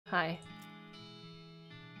Hi.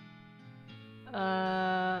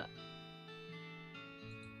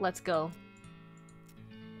 Let's go.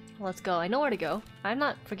 Let's go. I know where to go. I'm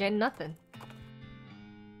not forgetting nothing.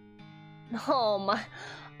 Oh my...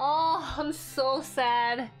 Oh, I'm so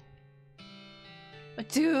sad.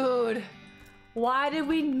 Dude. Why did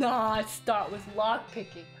we not start with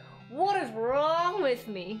lockpicking? What is wrong with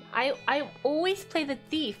me? I always play the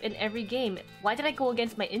thief in every game. Why did I go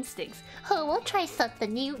against my instincts? Oh, we'll try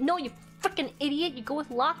something new. No, you freaking idiot. You go with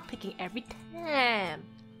lockpicking every time.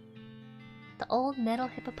 The old metal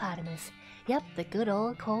hippopotamus. Yep, the good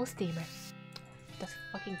old coal steamer. That's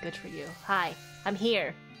fucking good for you. Hi, I'm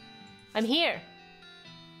here. I'm here.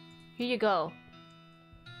 Here you go.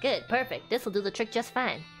 Good, perfect. This will do the trick just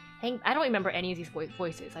fine. I don't remember any of these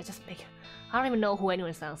voices. I don't even know who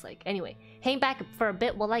anyone sounds like. Anyway, hang back for a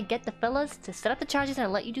bit while I get the fellas to set up the charges and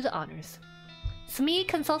I'll let you do the honors. Smee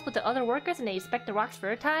consults with the other workers and they inspect the rocks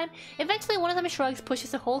for a time. Eventually, one of them shrugs,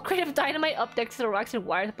 pushes a whole crate of dynamite up next to the rocks and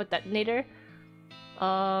wires up a detonator.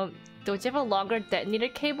 Don't you have a longer detonator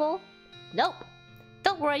cable? Nope.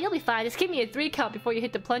 Don't worry, you'll be fine. Just give me a 3 count before you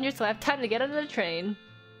hit the plunger so I have time to get under the train.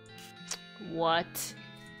 What?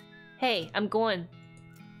 Hey, I'm going.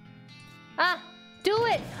 Ah! Do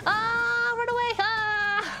it! Ah! Run away!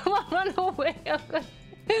 Ah! Run away!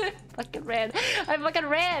 Fucking ran. I fucking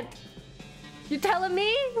ran! You telling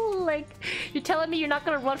me? Like, you're telling me you're not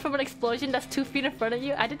gonna run from an explosion that's 2 feet in front of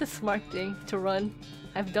you? I did the smart thing to run.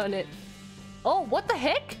 I've done it. Oh, what the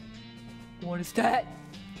heck? What is that?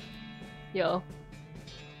 Yo.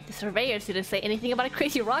 The surveyors didn't say anything about a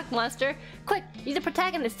crazy rock monster. Quick, you're the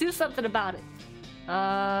protagonist. Do something about it.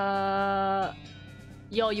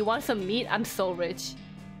 Yo, you want some meat? I'm so rich.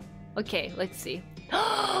 Okay, let's see.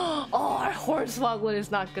 Oh, our hornswoggle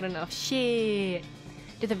is not good enough. Shit.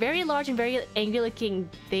 There's a very large and very angry-looking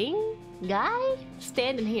guy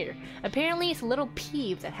standing here. Apparently, it's a little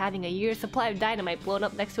peeved at having a year's supply of dynamite blown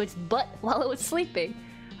up next to its butt while it was sleeping.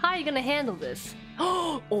 How are you gonna handle this?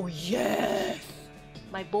 Oh yes!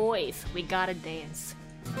 My boys, we gotta dance.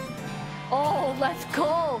 Oh, let's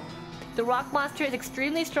go! The rock monster is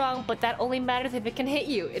extremely strong, but that only matters if it can hit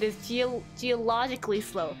you. It is geologically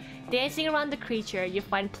slow. Dancing around the creature, you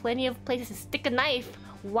find plenty of places to stick a knife,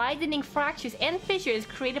 widening fractures and fissures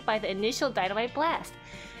created by the initial dynamite blast.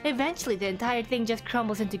 Eventually, the entire thing just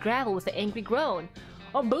crumbles into gravel with an angry groan.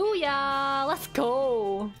 Oh, booyah! Let's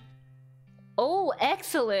go! Oh,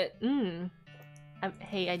 excellent!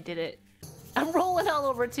 Hey, I did it. I'm rolling all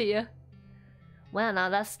over to you. Well, now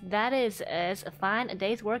that is as fine a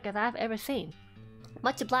day's work as I've ever seen.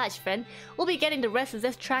 Much obliged, friend. We'll be getting the rest of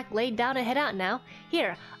this track laid down and head out now.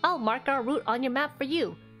 Here, I'll mark our route on your map for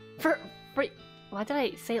you. For why did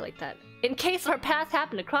I say it like that? In case our paths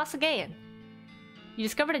happen to cross again. You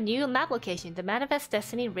discovered a new map location, the Manifest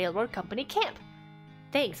Destiny Railroad Company Camp.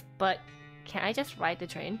 Thanks, but can't I just ride the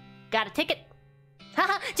train? Got a ticket?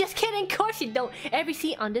 Haha, just kidding, of course you don't. Every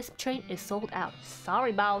seat on this train is sold out.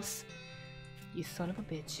 Sorry, boss. You son of a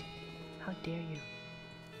bitch. How dare you?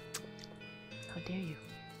 How dare you?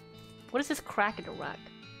 What is this crack in the rock?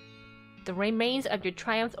 The remains of your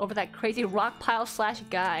triumph over that crazy rock pile /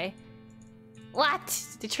 guy. What?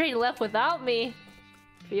 The train left without me?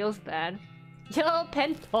 Feels bad. Yo,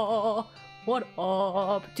 Pento! What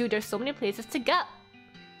up? Dude, there's so many places to go.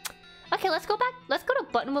 Okay, let's go back. Let's go to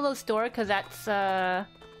Buttonwillow's store, because that's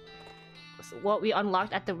what we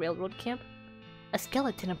unlocked at the railroad camp. A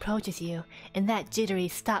skeleton approaches you in that jittery,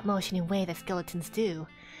 stop-motioning way that skeletons do.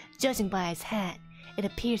 Judging by his hat, it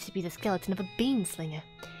appears to be the skeleton of a beanslinger.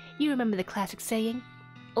 You remember the classic saying?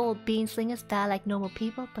 Old beanslingers die like normal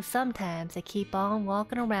people, but sometimes they keep on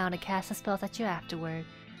walking around and casting spells at you afterward.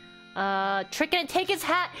 Trick it and take his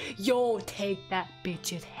hat! Yo, take that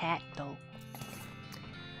bitch's hat, though.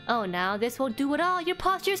 Oh, now this won't do at all. Your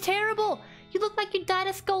posture is terrible! You look like you died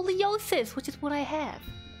of scoliosis, which is what I have.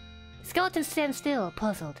 Skeleton stands still,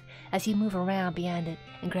 puzzled, as you move around behind it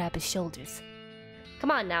and grab his shoulders. Come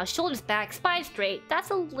on now, shoulders back, spine straight. That's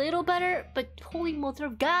a little better, but holy mother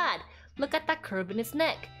of God! Look at that curve in his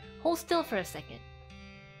neck. Hold still for a second.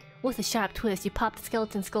 With a sharp twist, you pop the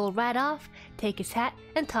skeleton's skull right off, take his hat,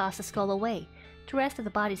 and toss the skull away. The rest of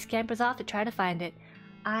the body scampers off to try to find it.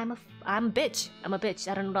 I'm a bitch. I'm a bitch.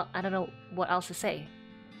 I don't know what else to say.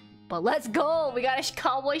 But let's go! We got a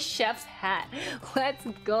cowboy chef's hat. Let's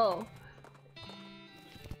go.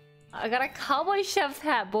 I got a cowboy chef's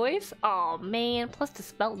hat, boys. Oh man, plus the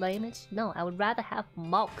spell damage. No, I would rather have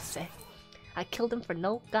Mox. I killed him for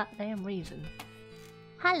no goddamn reason.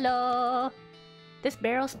 Hello! This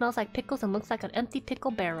barrel smells like pickles and looks like an empty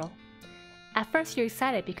pickle barrel. At first you're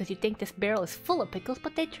excited because you think this barrel is full of pickles,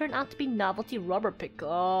 but they turn out to be novelty rubber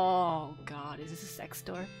pickles. Oh god, is this a sex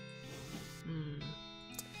store?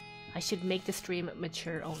 I should make the stream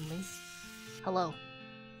mature only. Hello.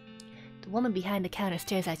 The woman behind the counter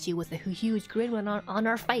stares at you with a huge grin on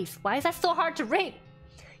her face. Why is that so hard to read?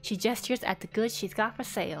 She gestures at the goods she's got for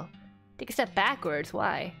sale. Take a step backwards,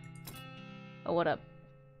 why? Oh, what up?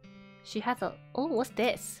 She has a... Oh, what's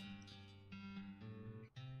this?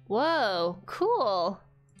 Whoa, cool.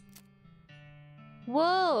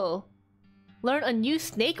 Whoa. Learn a new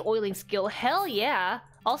snake oiling skill, hell yeah.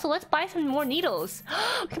 Also, let's buy some more needles.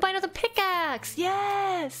 We can buy another pickaxe,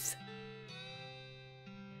 yes!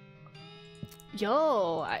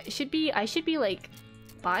 Yo, I should be like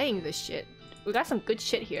buying this shit. We got some good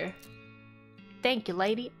shit here. Thank you,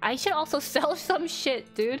 lady. I should also sell some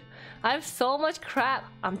shit, dude. I have so much crap.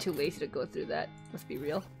 I'm too lazy to go through that. Let's be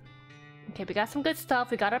real. Okay, we got some good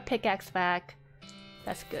stuff. We got our pickaxe back.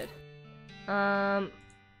 That's good. Oh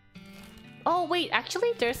wait,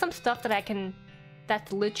 actually, there's some stuff that I can.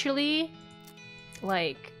 That's literally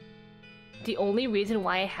like the only reason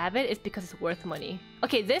why I have it is because it's worth money.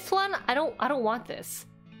 Okay, this one I don't want this.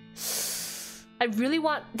 I really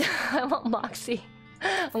want I want Moxie.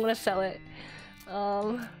 I'm gonna sell it.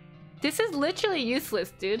 This is literally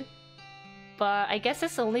useless, dude. But I guess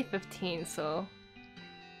it's only 15, so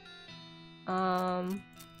let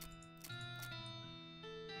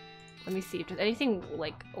me see if there's anything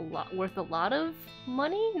like worth a lot of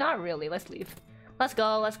money. Not really. Let's leave. Let's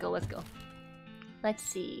go. Let's go. Let's go. Let's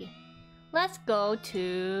see. Let's go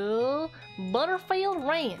to Butterfield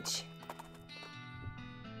Ranch.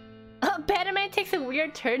 Bannerman takes a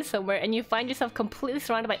weird turn somewhere and you find yourself completely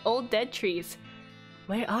surrounded by old dead trees.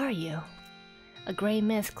 Where are you? A gray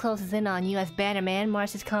mist closes in on you as Bannerman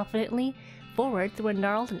marches confidently forward through a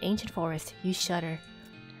gnarled and ancient forest. You shudder.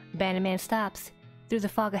 Bannerman stops. Through the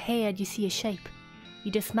fog ahead, you see a shape.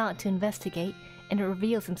 You dismount to investigate, and it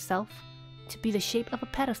reveals himself to be the shape of a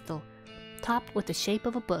pedestal, topped with the shape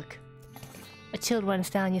of a book. A chill runs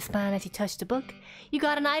down your spine as you touch the book. You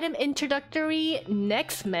got an item introductory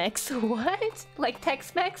Nex-Mex. What? Like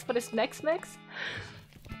Tex-Mex, but it's Nex-Mex?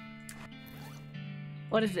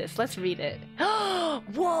 What is this? Let's read it.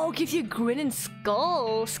 Whoa, gives you grin and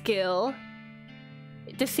skull skill.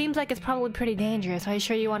 This seems like it's probably pretty dangerous. Are you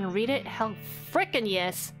sure you want to read it? Hell frickin'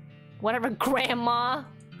 yes. Whatever, grandma.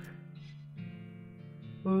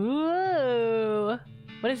 Ooh.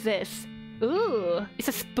 What is this? Ooh, it's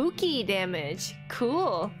a spooky damage.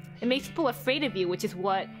 Cool. It makes people afraid of you, which is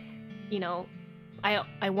what, you know,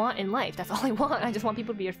 I want in life. That's all I want. I just want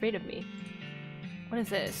people to be afraid of me. What is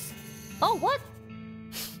this? Oh, what?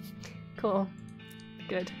 Cool.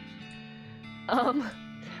 Good.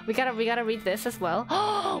 We gotta read this as well.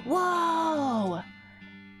 Whoa!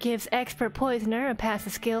 Gives expert poisoner a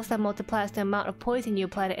passive skills that multiplies the amount of poison you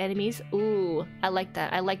apply to enemies. Ooh, I like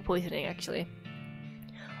that. I like poisoning, actually.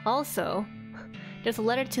 Also, there's a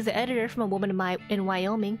letter to the editor from a woman in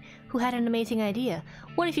Wyoming who had an amazing idea.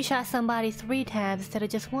 What if you shot somebody 3 times instead of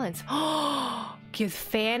just once? Gives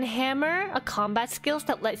Fan Hammer a combat skills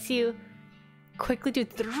that lets you quickly do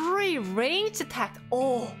 3 ranged attacks.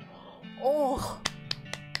 Oh!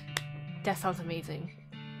 That sounds amazing.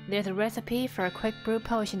 There's a recipe for a quick brew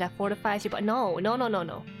potion that fortifies your body. No.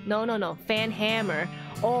 Fan Hammer.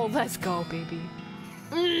 Oh, let's go, baby.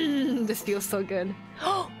 This feels so good.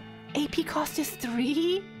 AP cost is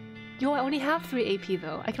 3? Yo, I only have 3 AP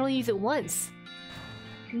though. I can only use it once.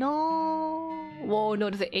 No. Whoa, no,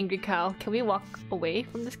 there's an angry cow. Can we walk away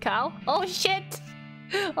from this cow? Oh shit!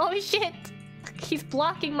 Oh shit! He's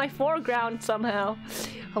blocking my foreground somehow.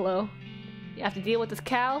 Hello. You have to deal with this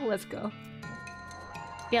cow? Let's go.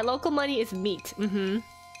 Yeah, local money is meat.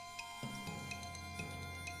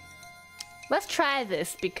 Let's try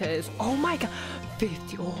this because... Oh my god!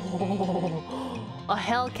 50... Oh! A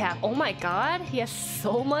hellcat. Oh my god! He has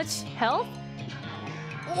so much health?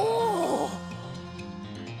 Oh!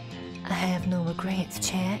 I have no regrets,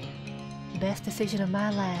 chat. Best decision of my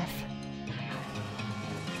life.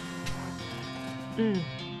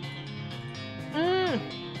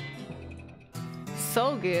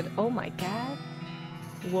 So good. Oh my god.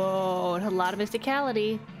 Whoa, a lot of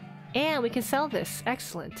mysticality. And we can sell this.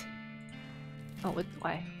 Excellent. Oh,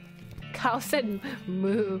 why? Cow said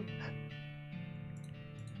moo.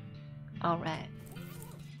 Alright.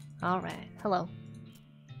 Alright. Hello.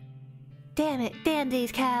 Damn it. Damn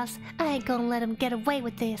these cows. I ain't gonna let them get away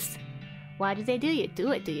with this. Why did they do it,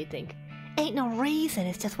 do you think? Ain't no reason,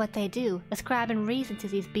 it's just what they do. Ascribing reason to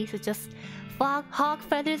these beasts is just hog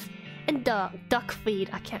feathers and duck feed.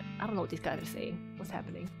 I don't know what these guys are saying. What's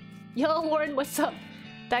happening? Yo, Warren, what's up?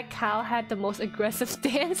 That cow had the most aggressive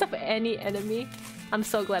stance of any enemy. I'm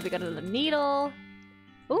so glad we got another needle.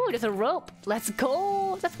 Ooh, there's a rope. Let's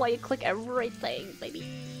go. That's why you click everything,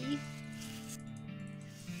 baby.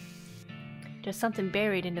 There's something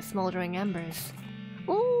buried in the smoldering embers.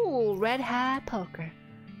 Ooh, red hat poker.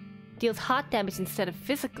 Deals hot damage instead of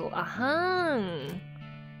physical.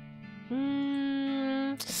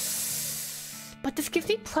 But this gives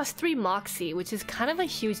me +3 Moxie, which is kind of a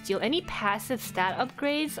huge deal. Any passive stat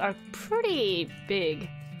upgrades are pretty big.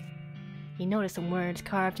 You notice some words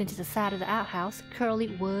carved into the side of the outhouse.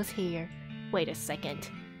 Curly was here. Wait a second.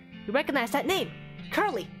 You recognize that name?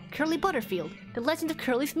 Curly! Curly Butterfield. The legend of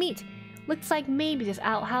Curly's meat. Looks like maybe this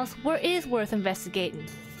outhouse is worth investigating.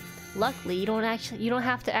 Luckily, you don't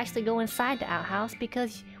have to actually go inside the outhouse,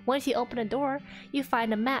 because once you open a door, you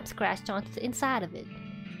find a map scratched onto the inside of it.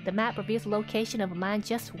 The map reveals the location of a mine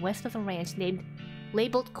just west of the ranch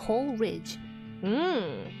labeled Coal Ridge.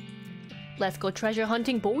 Let's go treasure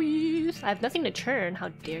hunting, boys! I have nothing to turn, how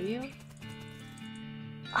dare you?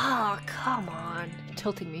 Ah, come on. You're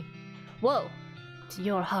tilting me. Whoa! To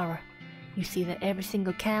your horror, you see that every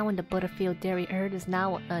single cow in the Butterfield dairy herd is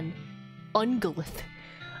now an ungulith.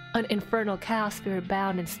 An infernal cow spirit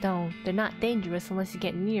bound in stone. They're not dangerous unless you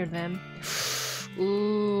get near them.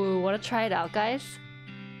 Ooh, wanna try it out, guys?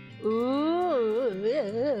 Ooh,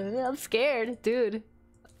 I'm scared, dude.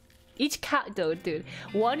 Each cow, dude.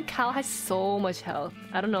 One cow has so much health.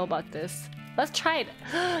 I don't know about this. Let's try it.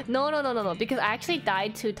 No, because I actually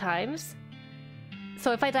died 2 times.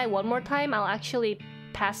 So if I die one more time, I'll actually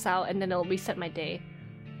pass out and then it'll reset my day.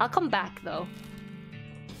 I'll come back though.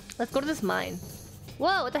 Let's go to this mine.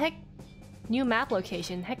 Whoa, what the heck? New map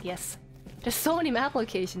location. Heck yes. There's so many map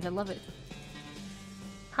locations. I love it.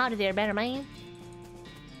 Howdy there, better man.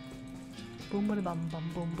 Boom bada bum bum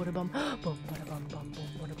boom bada bum boom bada bum bum boom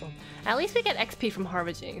bada bum. At least we get XP from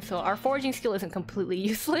harvesting, so our foraging skill isn't completely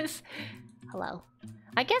useless. Hello.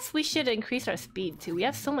 I guess we should increase our speed too. We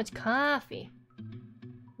have so much coffee.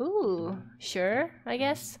 Ooh, sure, I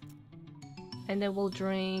guess. And then we'll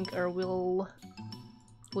drink, or we'll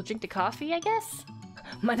drink the coffee, I guess?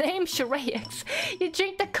 My name's Surix. You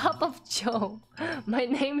drink the cup of Joe. My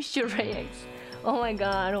name's Surix. Oh my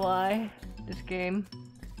god, why? This game.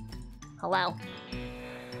 Hello.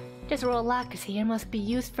 This row of lockers here must be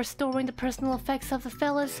used for storing the personal effects of the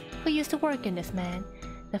fellas who used to work in this mine.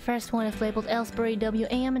 The first one is labeled Ellsbury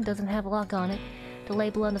WM and doesn't have a lock on it. The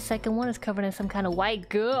label on the second one is covered in some kind of white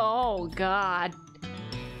goo. Oh god.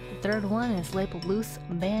 The third one is labeled Loose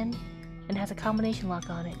Ben and has a combination lock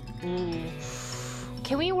on it. Ooh.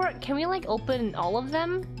 Can we like open all of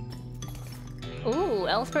them? Ooh,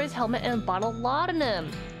 Ellsbury's helmet and a bottle of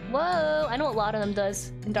laudanum. Whoa, I know what laudanum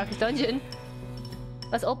does in Darkest Dungeon.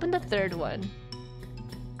 Let's open the third one.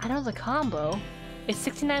 I know the combo. It's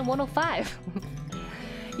 69105.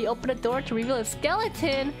 You open the door to reveal a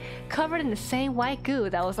skeleton covered in the same white goo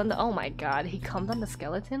that was on the— oh my god, he comes on the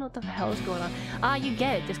skeleton? What the hell is going on? Ah, you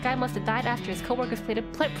get it. This guy must have died after his coworkers played a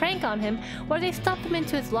prank on him where they stuffed him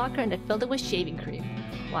into his locker and they filled it with shaving cream.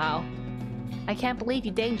 Wow. I can't believe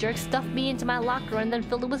you dang jerk stuffed me into my locker and then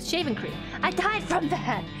filled it with shaving cream. I died from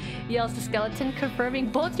that! Yells the skeleton, confirming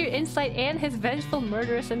both your insight and his vengeful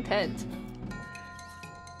murderous intent.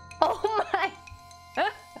 Oh my!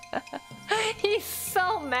 He's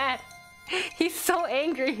so mad! He's so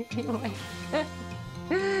angry!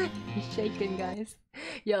 He's shaking, guys.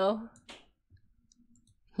 Yo.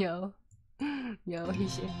 Yo,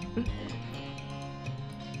 he's shaking.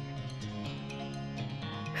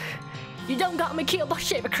 You done got me killed by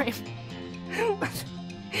shaving cream!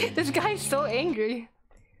 This guy's so angry.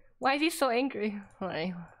 Why is he so angry?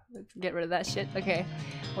 Alright, let's get rid of that shit. Okay,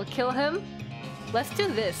 we'll kill him. Let's do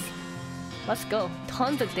this. Let's go.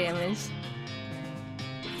 Tons of damage.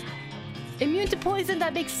 Immune to poison,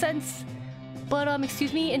 that makes sense. But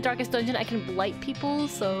excuse me, in Darkest Dungeon I can blight people,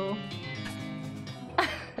 so...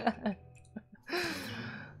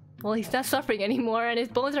 Well, he's not suffering anymore and his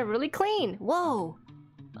bones are really clean. Whoa!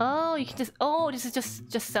 Oh, you can just— oh, this is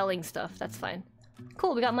just selling stuff. That's fine.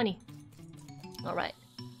 Cool, we got money. Alright.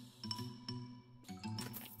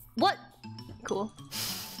 What? Cool.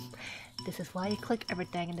 This is why you click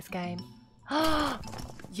everything in this game.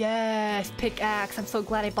 Yes! Pickaxe! I'm so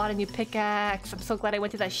glad I bought a new pickaxe. I'm so glad I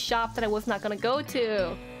went to that shop that I was not gonna go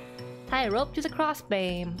to. Tie a rope to the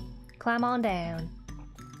crossbeam. Climb on down.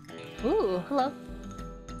 Ooh, hello.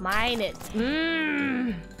 Mine it.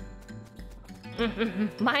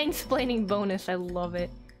 Mind-splaining bonus, I love it.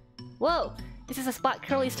 Whoa! This is a spot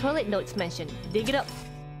Curly's toilet notes mentioned. Dig it up.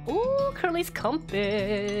 Ooh, Curly's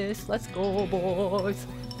compass. Let's go, boys.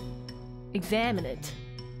 Examine it.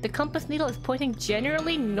 The compass needle is pointing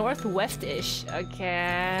generally northwest-ish.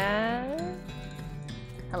 Okay.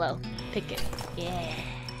 Hello. Pick it. Yeah.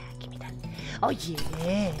 Give me that. Oh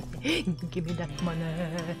yeah. Give me that money.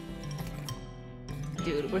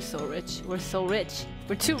 Dude, we're so rich. We're so rich.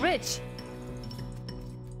 We're too rich.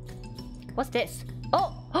 What's this?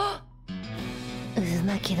 Oh!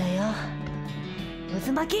 Uzumaki da yo.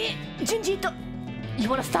 Uzumaki! Junjito! You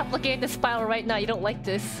wanna stop looking at the spiral right now. You don't like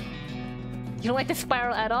this. You don't like the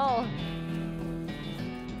spiral at all.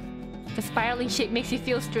 The spiraling shape makes you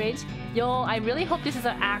feel strange. Yo, I really hope this is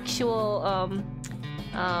an actual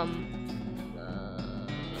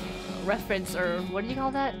reference, or what do you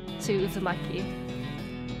call that? To Uzumaki.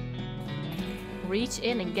 Reach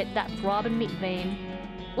in and get that throbbing meat vein.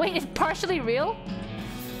 Wait, it's partially real?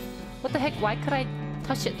 What the heck? Why could I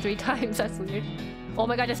touch it 3 times? That's weird. Oh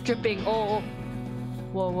my god, it's dripping. Oh.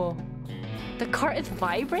 Whoa, whoa. The cart is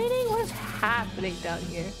vibrating? What is happening down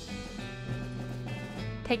here?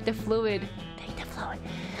 Take the fluid. Take the fluid.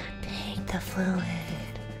 Take the fluid.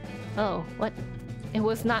 Oh, what? It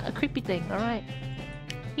was not a creepy thing. Alright.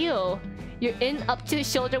 Ew. You're in up to the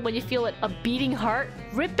shoulder when you feel a beating heart.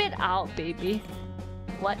 Rip it out, baby.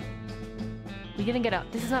 What? We didn't get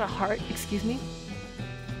out. This is not a heart. Excuse me.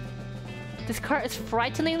 This cart is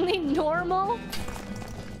frighteningly normal.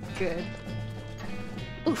 Good.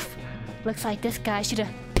 Oof. Looks like this guy should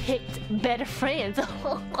have picked better friends.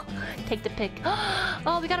 Take the pick.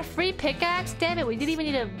 Oh, we got a free pickaxe? Damn it, we didn't even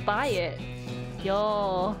need to buy it.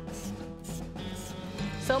 Yo.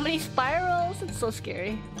 So many spirals. It's so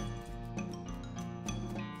scary.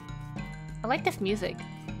 I like this music.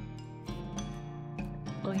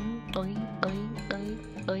 Oing, oing, oing, oing,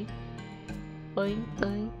 oing. Oing,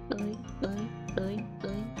 oing, oing, oing, oing,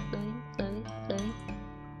 oing, oing, oing, oing.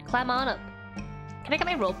 Climb on up. Can I get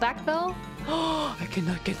my rope back though? Oh, I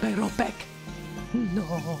cannot get my rope back.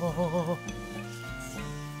 No.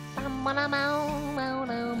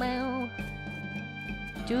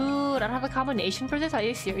 Dude, I don't have a combination for this. Are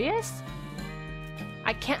you serious?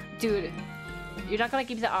 I can't, dude. You're not gonna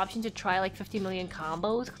give me the option to try like 50 million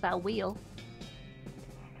combos? Cause I will.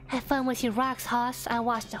 Have fun with your rocks, Hoss. I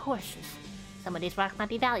watch the horses. Some of these rocks might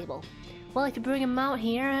be valuable. Well, if you bring them out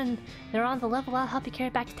here and they're on the level, I'll help you carry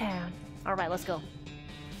it back to town. Alright, let's go.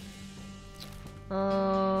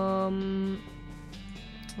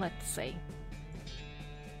 Let's see.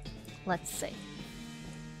 Let's see.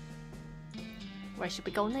 Where should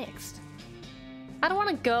we go next? I don't want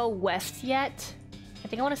to go west yet. I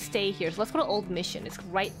think I want to stay here. So let's go to Old Mission. It's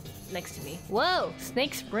right next to me. Whoa!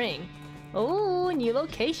 Snake Spring. Oh, new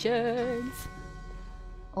locations.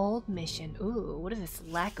 Old Mission. Ooh, what is this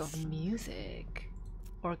lack of music?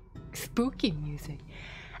 Or spooky music?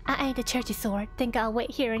 I ain't the churchy sort. Think I'll wait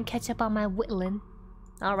here and catch up on my whittling.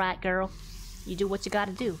 Alright, girl. You do what you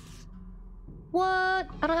gotta do. What?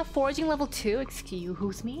 I don't have foraging level 2?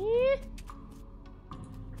 Excuse me?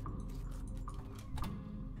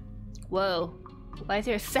 Whoa. Why is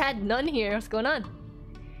there a sad nun here? What's going on?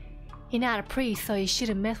 You're not a priest, so you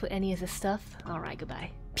shouldn't mess with any of this stuff. Alright,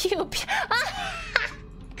 goodbye. Pew pew!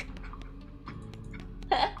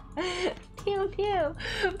 Pew pew!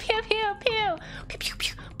 Pew pew pew! Pew pew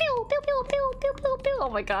pew! Pew pew pew pew pew pew pew! Oh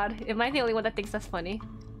my god, am I the only one that thinks that's funny?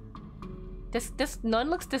 This nun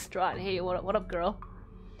looks distraught. Hey, what up, girl?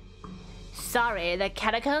 Sorry, the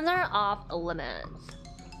catacombs are off limits.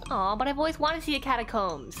 Aw, but I've always wanted to see the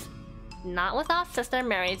catacombs. Not without Sister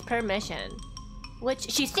Mary's permission.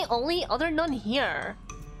 Which, she's the only other nun here.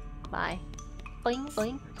 Bye. Boing,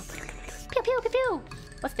 boing. Pew, pew, pew, pew.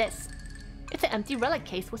 What's this? It's an empty relic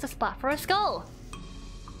case with a spot for a skull.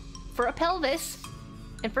 For a pelvis.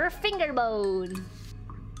 And for a finger bone.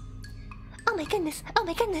 Oh my goodness, oh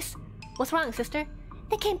my goodness. What's wrong, sister?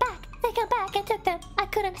 They came back. They came back and took them. I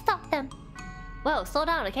couldn't stop them. Whoa, slow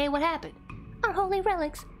down, okay? What happened? Our holy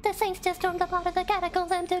relics. The saints just stormed up out of the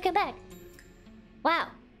catacombs and took him back. Wow.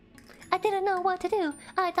 I didn't know what to do.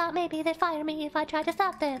 I thought maybe they'd fire me if I tried to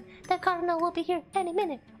stop them. The cardinal will be here any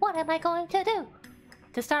minute. What am I going to do?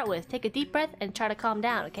 To start with, take a deep breath and try to calm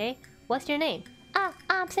down, okay? What's your name?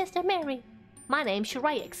 I'm Sister Mary. My name's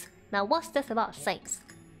Surix. Now what's this about saints?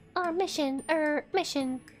 Our mission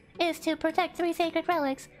is to protect 3 sacred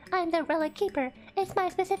relics. I'm the relic keeper. It's my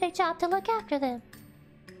specific job to look after them.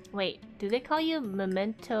 Wait, do they call you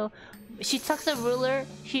Memento? She tucks a ruler.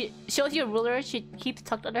 She shows you a ruler she keeps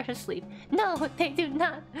tucked under her sleeve. No, they do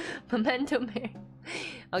not. Memento Mary.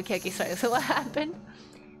 Okay, sorry. So what happened?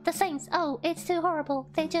 The saints, oh, it's too horrible.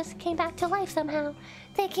 They just came back to life somehow.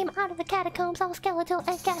 They came out of the catacombs all skeletal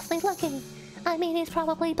and ghastly looking. I mean, it's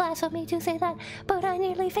probably blasphemy to say that, but I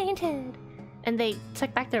nearly fainted. And they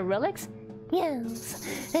took back their relics?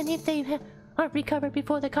 Yes, and if they aren't recovered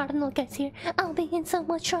before the cardinal gets here, I'll be in so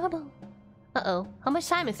much trouble. Uh-oh. How much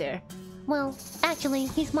time is there? Well, actually,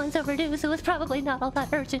 he's months overdue, so it's probably not all that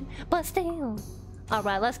urgent, but still.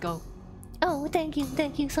 Alright, let's go. Oh, thank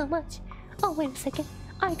you so much. Oh, wait a second.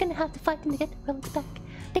 Are you gonna have to fight them to get the relics back?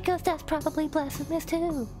 Because that's probably blasphemous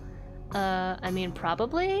too. I mean,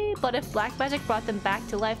 probably, but if black magic brought them back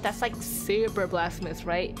to life, that's like super blasphemous,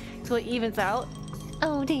 right? So it evens out.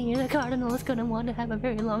 Oh dear, the cardinal is gonna want to have a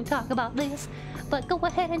very long talk about this. But go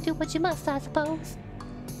ahead and do what you must, I suppose.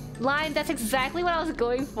 Line, that's exactly what I was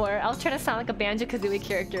going for. I was trying to sound like a Banjo-Kazooie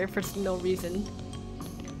character for no reason.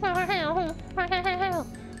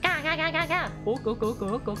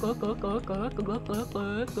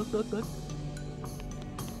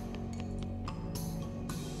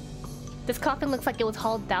 This coffin looks like it was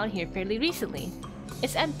hauled down here fairly recently.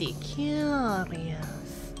 It's empty.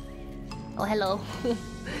 Curious. Oh, hello.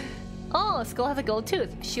 Oh, skull has a gold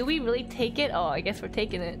tooth. Should we really take it? Oh, I guess we're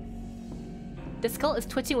taking it. The skull is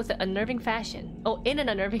twitching with an unnerving fashion. Oh, in an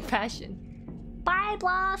unnerving fashion. Bye,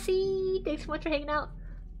 Blossy! Thanks so much for hanging out.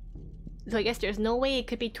 So I guess there's no way it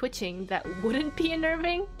could be twitching that wouldn't be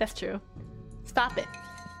unnerving? That's true. Stop it.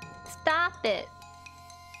 Stop it!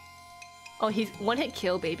 Oh, he's one-hit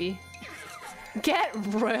kill, baby. Get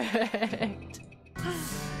wrecked!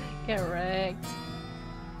 Get wrecked.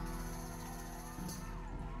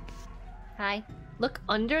 Hi. Look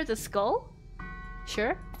under the skull?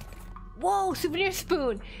 Sure. Whoa, souvenir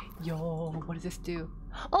spoon! Yo, what does this do?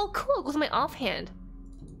 Oh, cool, it goes in my offhand.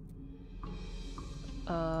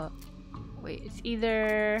 Wait, it's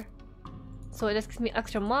either... So it just gives me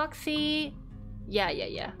extra moxie.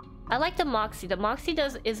 Yeah. I like the moxie. The moxie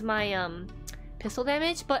is my pistol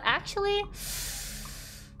damage, but actually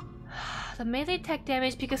the melee attack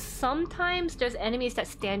damage, because sometimes there's enemies that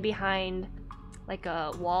stand behind like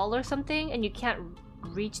a wall or something and you can't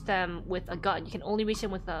reach them with a gun. You can only reach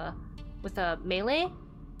them with a melee.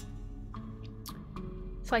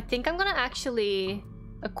 So I think I'm gonna actually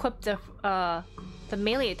equip the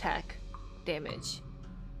melee attack damage,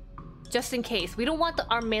 just in case. We don't want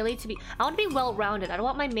our melee to be... I want to be well-rounded. I don't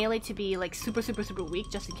want my melee to be like super weak,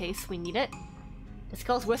 just in case we need it. The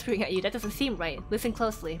skull's whispering at you. That doesn't seem right. Listen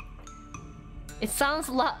closely. It sounds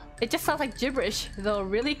it just sounds like gibberish, though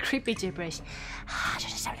really creepy gibberish.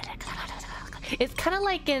 It's kind of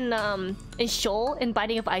like in Shoal in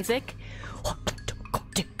Binding of Isaac.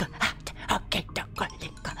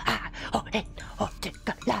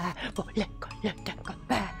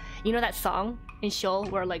 You know that song in Shoal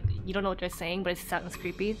where like you don't know what they're saying, but it sounds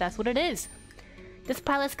creepy? That's what it is. This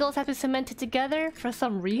pile of skulls have been cemented together for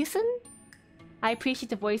some reason. I appreciate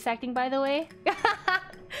the voice acting, by the way.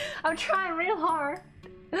 I'm trying real hard.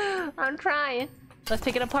 I'm trying. Let's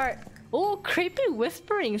take it apart. Oh, creepy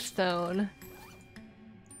whispering stone.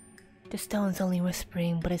 The stone's only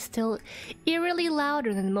whispering, but it's still eerily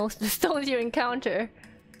louder than most of the stones you encounter.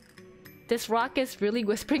 This rock is really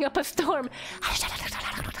whispering up a storm.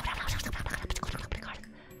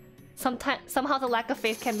 Somehow the lack of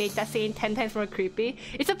faith can make that saying 10 times more creepy.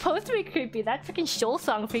 It's supposed to be creepy. That freaking Shoal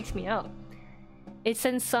song freaks me out. It's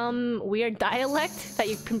in some weird dialect that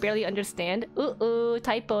you can barely understand. Ooh,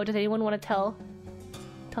 typo. Does anyone want to tell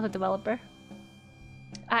the developer?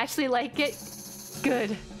 I actually like it.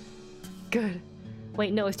 Good.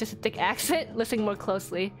 Wait, no, it's just a thick accent. Listen more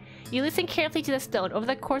closely. You listen carefully to the stone. Over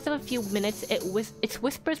the course of a few minutes, its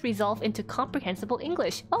whispers resolve into comprehensible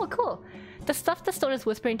English. Oh, cool. The stuff the stone is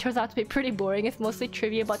whispering turns out to be pretty boring. It's mostly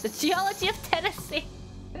trivia about the geology of Tennessee.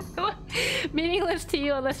 Meaningless to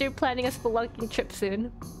you unless you're planning a spelunking trip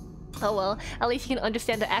soon. Oh well, at least you can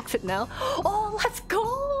understand the accent now. Oh, let's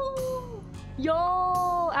go!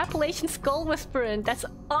 Yo, Appalachian Skull Whispering. That's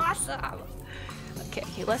awesome.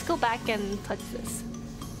 Okay, let's go back and touch this.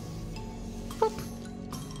 Boop.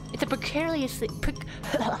 It's a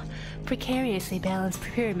precariously balanced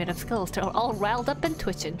pyramid of skulls that are all riled up and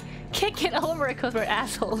twitching. Can't get over it because we're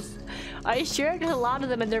assholes. Are you sure? There's a lot of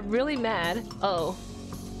them and they're really mad. Oh.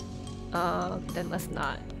 Then let's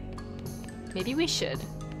not. Maybe we should.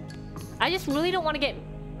 I just really don't want to get...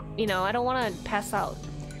 You know, I don't want to pass out.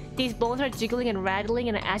 These bones are jiggling and rattling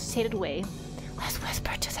in an agitated way. Let's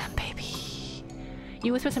whisper to them, baby.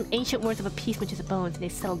 You whisper some ancient words of appeasement to the bones and they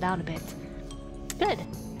settle down a bit. Good.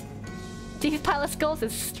 These pile of skulls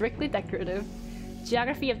is strictly decorative.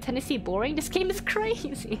 Geography of Tennessee boring? This game is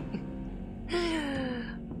crazy.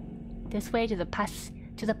 This way to the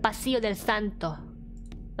Pasillo del Santo.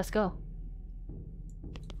 Let's go.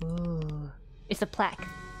 Ooh. It's a plaque.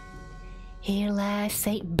 Here lies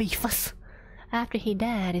Saint Beefus, After he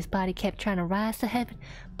died, his body kept trying to rise to heaven,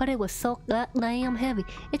 but it was so damn heavy,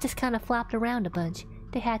 it just kind of flopped around a bunch.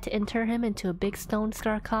 They had to inter him into a big stone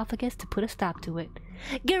sarcophagus to put a stop to it.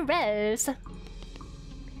 Gross!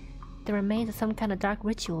 The remains of some kind of dark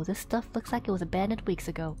ritual. This stuff looks like it was abandoned weeks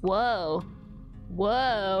ago. Whoa.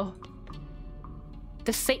 Whoa.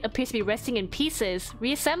 The saint appears to be resting in pieces.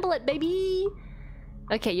 Reassemble it, baby!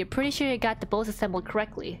 Okay, you're pretty sure you got the bows assembled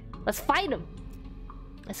correctly. Let's fight him!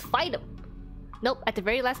 Let's fight him! Nope, at the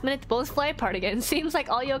very last minute the bows fly apart again. Seems like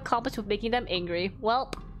all you accomplished was making them angry.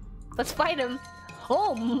 Well, let's fight him!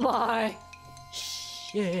 Oh my!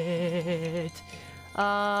 Shit!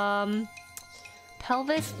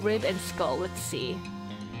 Pelvis, rib, and skull. Let's see.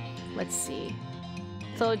 Let's see.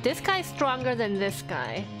 So this guy's stronger than this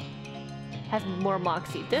guy. Has more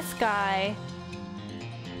moxie. This guy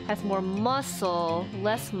has more muscle,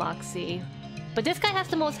 less moxie. But this guy has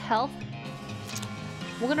the most health.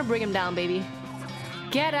 We're gonna bring him down, baby.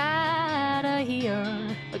 Get out of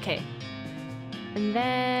here. Okay. And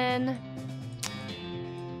then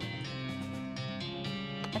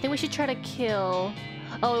I think we should try to kill.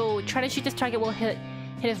 Oh, try to shoot this target will hit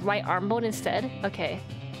his right arm bone instead. Okay.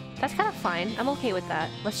 That's kind of fine. I'm okay with that.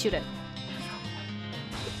 Let's shoot it.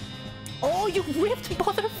 Oh, you ripped,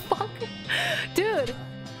 motherfucker! Dude!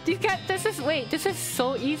 These guys, this is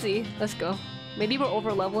so easy. Let's go. Maybe we're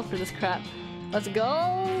over leveled for this crap. Let's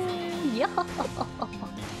go! Yeah!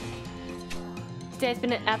 Today's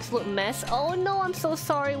been an absolute mess. Oh no, I'm so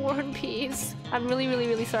sorry, War and Peace. I'm really, really,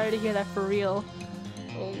 really sorry to hear that for real.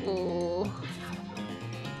 Oh.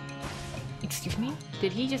 Excuse me?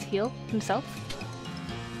 Did he just heal himself?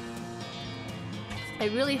 I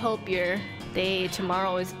really hope your day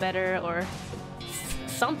tomorrow is better or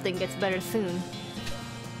something gets better soon.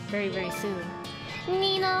 Very, very soon.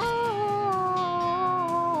 Nino!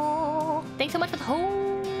 Thanks so much for the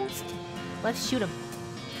host! Let's shoot him.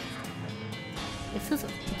 This is...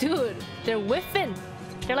 Dude, they're whiffing!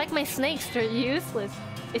 They're like my snakes, they're useless.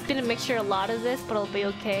 It's been a mixture a lot of this, but I'll be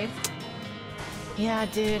okay. Yeah,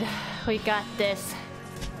 dude. We got this.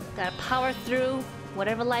 Gotta power through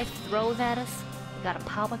whatever life throws at us. We gotta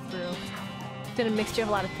power through. It's been a mixture of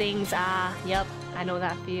a lot of things. Ah, yep. I know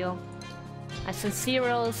that feel. I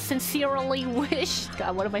sincerely wish...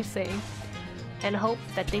 God, what am I saying? And hope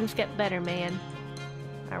that things get better, man.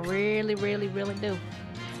 I really, really, really do.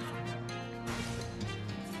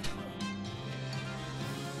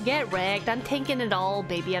 Get wrecked. I'm tanking it all,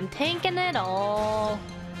 baby. I'm tanking it all.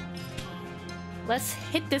 Let's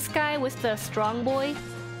hit this guy with the strong boy.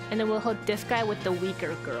 And then we'll hit this guy with the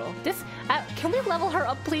weaker girl. This... can we level her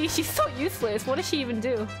up, please? She's so useless. What does she even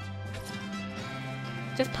do?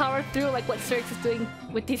 Just power through like what Surix is doing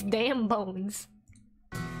with these damn bones.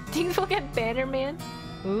 Things will get better, man.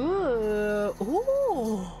 Ooh.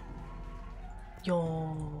 Ooh.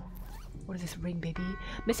 Yo. What is this ring, baby?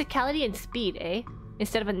 Mysticality and speed, eh?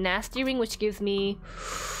 Instead of a nasty ring, which gives me...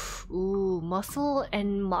 Ooh, muscle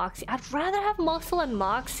and moxie. I'd rather have muscle and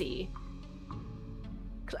moxie.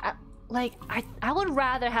 I would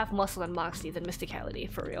rather have muscle and moxie than mysticality,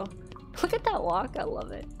 for real. Look at that walk, I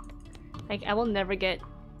love it. Like, I will never get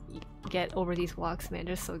over these walks, man.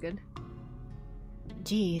 They're so good.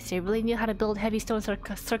 Geez, they really knew how to build heavy stone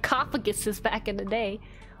sarcophaguses back in the day.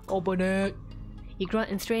 Open it. You grunt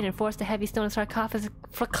and strain and force the heavy stone sarcophagus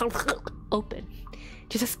open.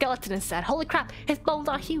 There's a skeleton inside. Holy crap, his bones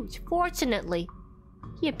are huge. Fortunately,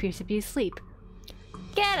 he appears to be asleep.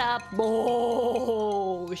 Get up!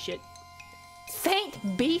 Oh shit. Saint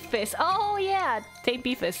Beefus. Oh yeah, Saint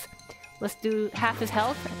Beefus. Let's do half his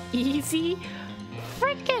health. Easy.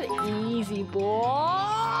 Frickin' easy,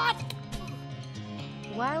 boy.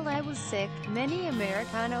 While I was sick, many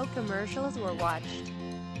Americano commercials were watched.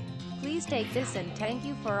 Please take this and thank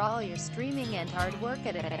you for all your streaming and hard work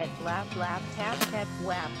at it. Blap blap tap tap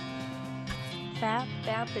wap. Fap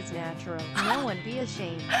fap is natural. No one be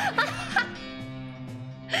ashamed.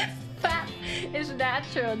 Fat is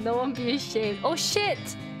natural. No one be ashamed. Oh shit!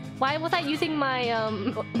 Why was I using my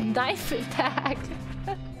knife attack?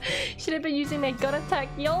 Should have been using my gun attack.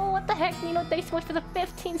 Yo, what the heck, Nino? Thanks so much for the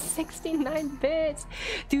 1569 bits.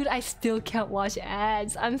 Dude, I still can't watch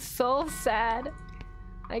ads. I'm so sad.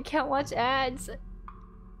 I can't watch ads.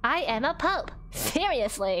 I am a pope.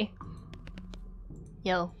 Seriously.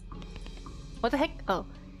 Yo. What the heck? Oh.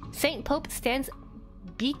 Saint Pope stands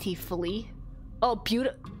beautifully. Oh,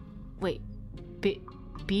 beautiful. Wait.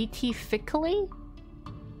 Beatifically?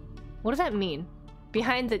 What does that mean?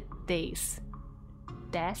 Behind the days.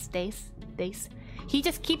 Days. He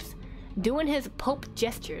just keeps doing his Pope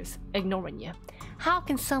gestures, ignoring you. How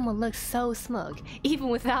can someone look so smug, even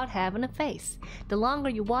without having a face? The longer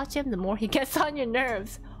you watch him, the more he gets on your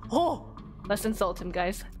nerves. Oh! Let's insult him,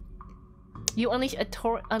 guys. You unleash a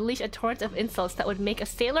torrent of insults that would make a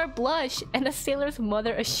sailor blush and a sailor's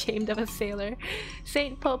mother ashamed of a sailor.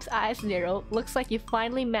 Saint Pope's eyes narrow. Looks like you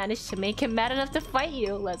finally managed to make him mad enough to fight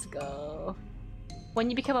you. Let's go. When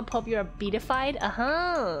you become a pope, you're beatified?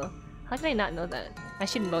 Uh-huh. How did I not know that? I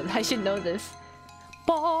should know this.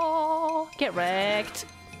 Ball! Get wrecked.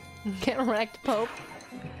 Get wrecked, Pope.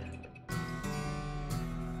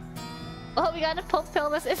 Oh, we got a Pope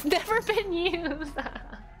pelvis. It's never been used.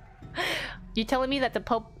 You telling me that the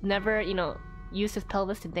Pope never, you know, used his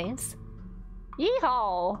pelvis to dance?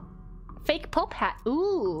 Yeehaw! Fake Pope hat.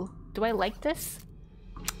 Ooh. Do I like this?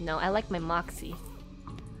 No, I like my moxie.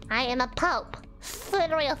 I am a Pope.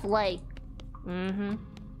 Seriously. Mm-hmm.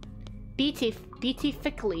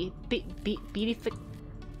 Beatifically.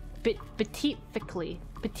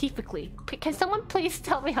 Can someone please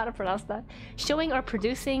tell me how to pronounce that? Showing or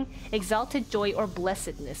producing exalted joy or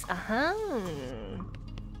blessedness. Uh-huh.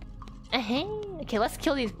 Okay, let's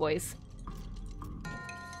kill these boys.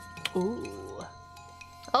 Ooh.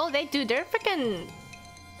 Oh, they do. They're freaking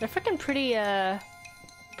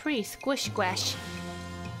pretty squish squash.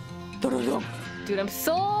 Dude, I'm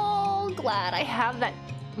so glad I have that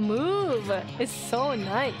move. It's so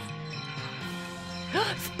nice.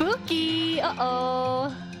 Spooky!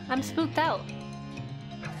 Uh-oh. I'm spooked out.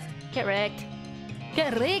 Get wrecked.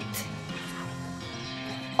 Get rigged!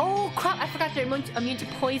 Oh crap, I forgot they're immune to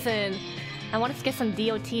poison. I wanted to get some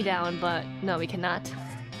DOT down, but no, we cannot.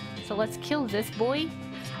 So let's kill this boy.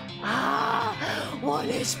 Ah! 1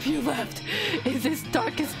 HP left! Is this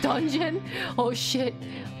darkest dungeon? Oh shit.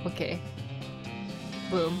 Okay.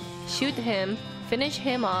 Boom. Shoot him. Finish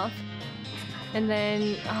him off. And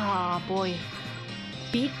then... ah, boy.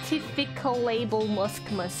 Beatificalable musk.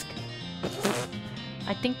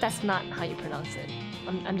 I think that's not how you pronounce it.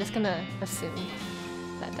 I'm just gonna assume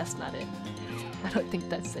that that's not it. I don't think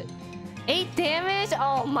that's it. 8 damage?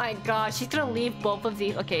 Oh my gosh, she's gonna leave both of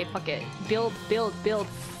these. Okay, fuck it. Build.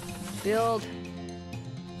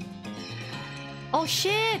 Oh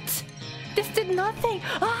shit! This did nothing!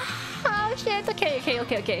 Ah, oh shit, okay.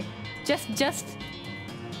 Just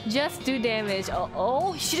do damage.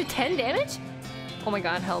 Oh, she did 10 damage? Oh my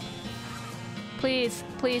god, help. Please.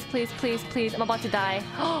 I'm about to die.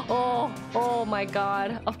 Oh my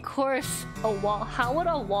god. Of course, a wall. How would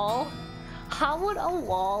a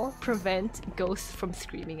wall prevent ghosts from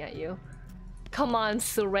screaming at you? Come on,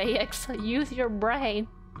 Surix, use your brain.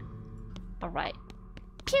 Alright.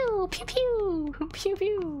 Pew, pew, pew, pew,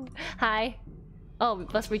 pew. Hi. Oh,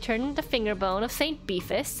 let's return the finger bone of Saint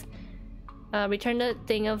Beefus. Return the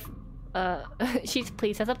thing of... she's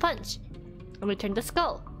pleased as a punch. And return the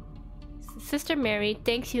skull. Sister Mary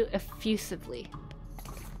thanks you effusively.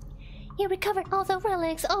 You recovered all the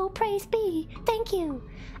relics. Oh, praise be. Thank you.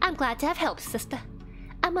 I'm glad to have helped, sister.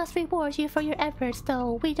 I must reward you for your efforts,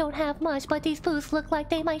 though. We don't have much, but these boots look like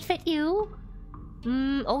they might fit you.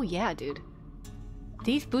 Oh yeah, dude.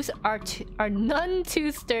 These boots are none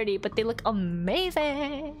too sturdy, but they look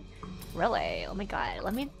amazing. Really? Oh my god.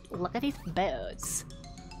 Let me look at these boots.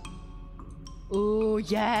 Ooh,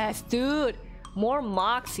 yes, dude. More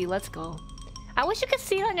moxie. Let's go. I wish you could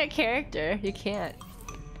see it on your character. You can't.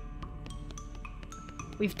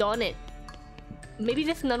 We've done it. Maybe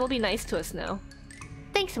this nun will be nice to us now.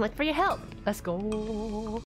 Thanks so much for your help. Let's go.